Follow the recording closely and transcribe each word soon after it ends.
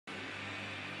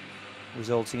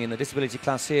resulting in the disability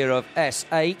class here of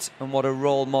S8, and what a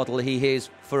role model he is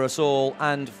for us all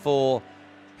and for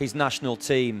his national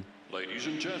team. Ladies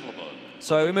and gentlemen,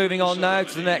 so we're moving on now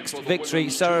to the next victory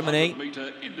ceremony.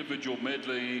 Individual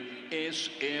medley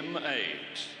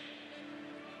SM8.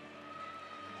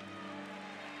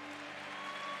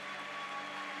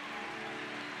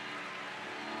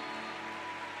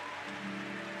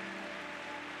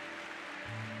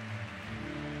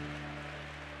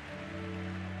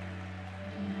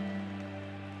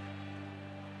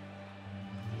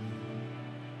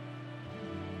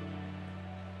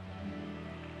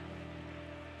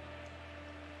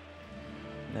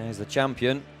 There's the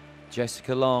champion,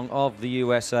 Jessica Long of the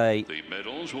USA. The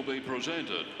medals will be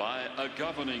presented by a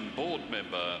governing board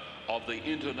member of the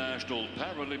International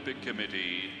Paralympic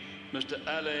Committee, Mr.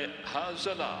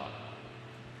 Olesya.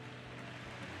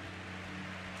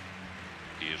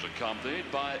 He is accompanied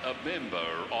by a member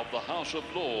of the House of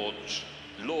Lords,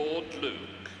 Lord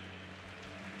Luke.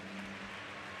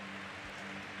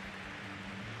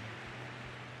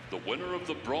 The winner of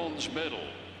the bronze medal,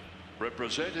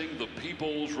 representing the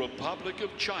People's Republic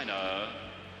of China,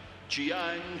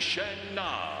 Shengnan.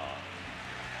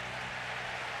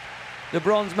 The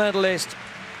bronze medalist,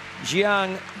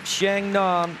 JIANG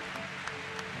Shengnan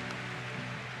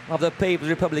of the People's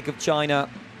Republic of China.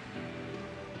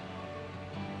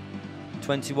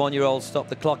 21-year-old stopped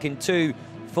the clock in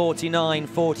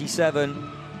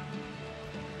 2:49.47.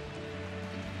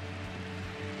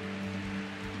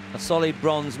 A solid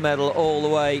bronze medal all the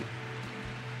way.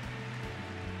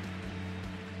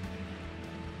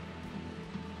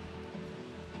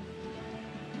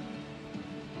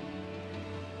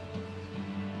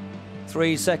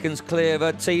 Three seconds clear of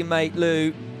her teammate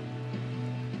Lu.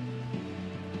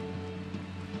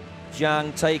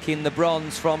 Jiang taking the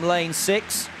bronze from lane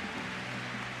 6.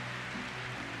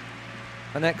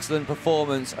 An excellent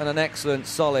performance and an excellent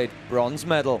solid bronze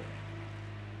medal.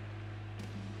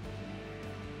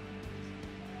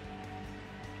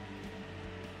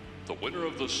 The winner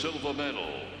of the silver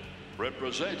medal,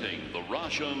 representing the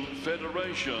Russian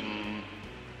Federation,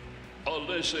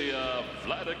 Olesya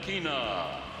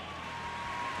VLADYKINA.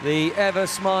 The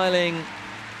ever-smiling,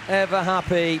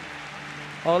 ever-happy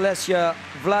Olesya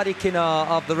VLADYKINA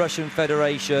of the Russian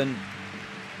Federation,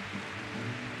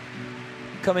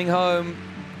 coming home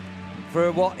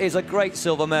for what is a great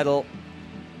silver medal.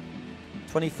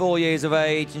 24 years of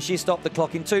age, and she stopped the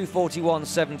clock in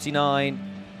 2:41.79.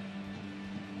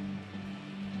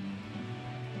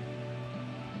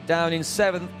 Down in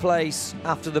 7th place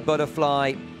after the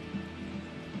butterfly.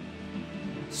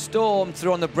 Stormed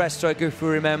through on the breaststroke, if we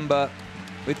remember,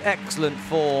 with excellent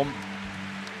form.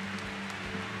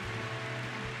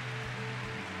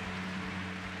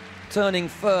 Turning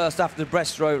first after the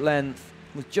breaststroke length,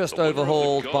 was just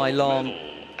overhauled by Long.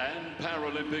 And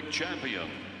Paralympic champion,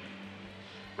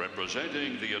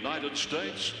 representing the United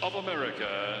States of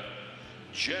America,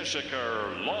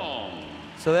 Jessica Long.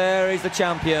 So there is the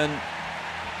champion,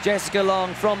 Jessica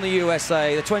Long from the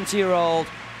USA. The 20-year-old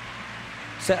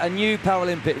set a new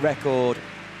Paralympic record,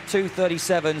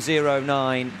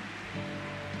 2:37.09.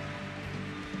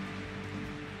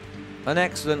 An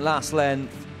excellent last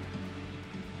length.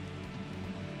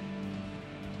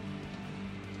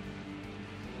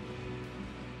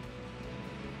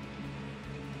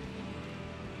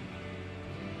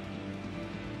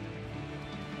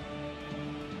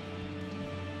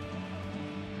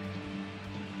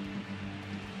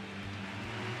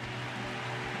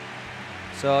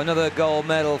 So another gold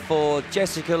medal for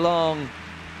Jessica Long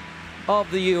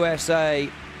of the USA.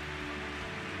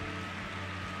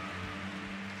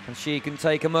 And she can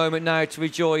take a moment now to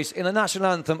rejoice in the national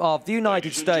anthem of the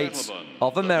United States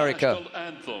of America. The national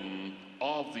anthem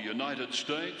of the United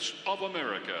States of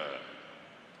America.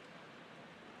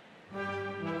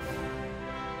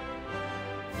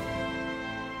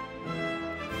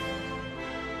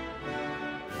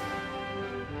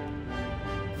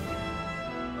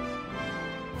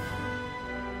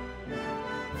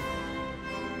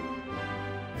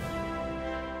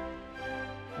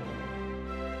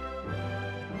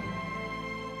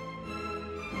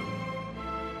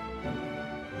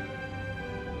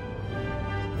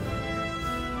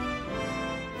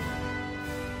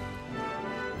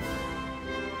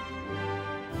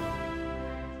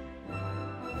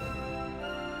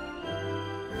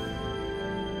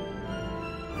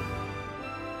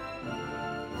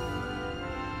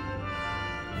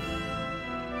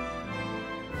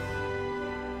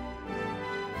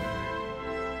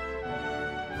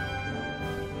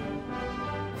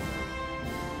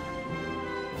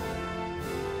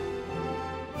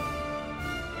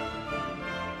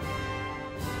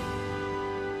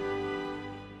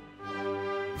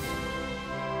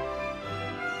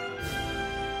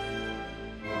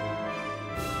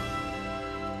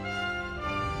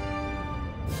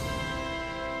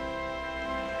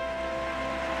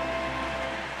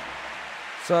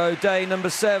 So day number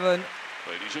 7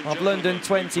 of London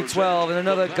 2012, and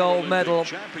another gold medal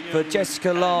for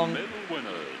Jessica Long.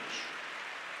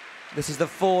 This is the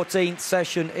 14th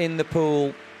session in the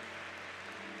pool,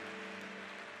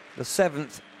 the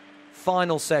 7th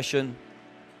final session.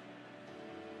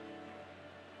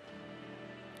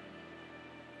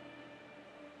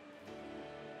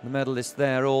 The medalists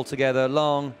there all together: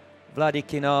 Long,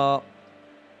 VLADYKINA,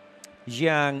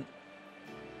 JIANG,